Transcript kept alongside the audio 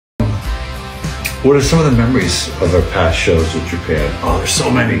What are some of the memories of our past shows with Japan? Oh, there's so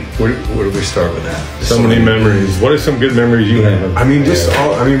many. Where do we start with that? So many memories. What are some good memories you have? I mean,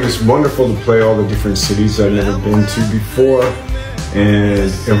 it's wonderful to play all the different cities I've never been to before. And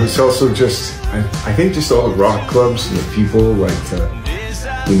it was also just, I think just all the rock clubs and the people, like to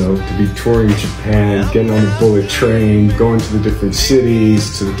be touring Japan, getting on the bullet train, going to the different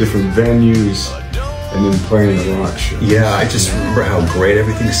cities, to the different venues, and then playing the rock show. Yeah, I just remember how great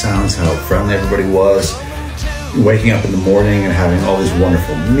everything sounds, how friendly everybody was. Waking up in the morning and having all these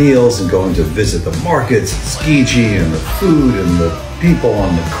wonderful meals and going to visit the markets, Tsukiji, and the food and the people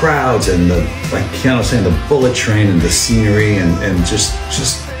and the crowds and the, like Keanu was saying, the bullet train and the scenery and just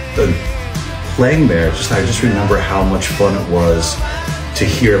the playing there. I just remember how much fun it was to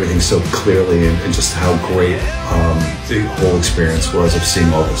hear everything so clearly and just how great the whole experience was of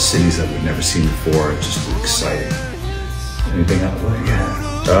seeing all the cities that we'd never seen before. Just exciting. Anything else?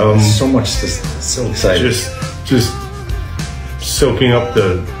 Yeah. So much, so exciting. Just soaking up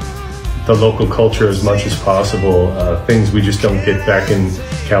the local culture as much as possible. Things we just don't get back in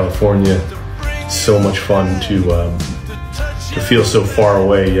California. So much fun to feel so far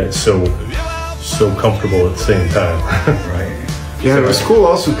away yet so comfortable at the same time. Right. Yeah, it was cool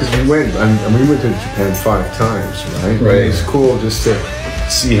also because we went to Japan 5 times, right? Right. It was cool just to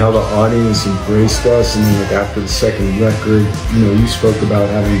see how the audience embraced us, and then like after the second record, you spoke about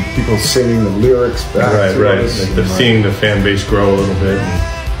having people singing the lyrics back to us. Like seeing the fan base grow a little bit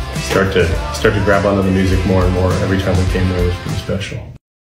and start to grab onto the music more and more every time we came there was pretty special.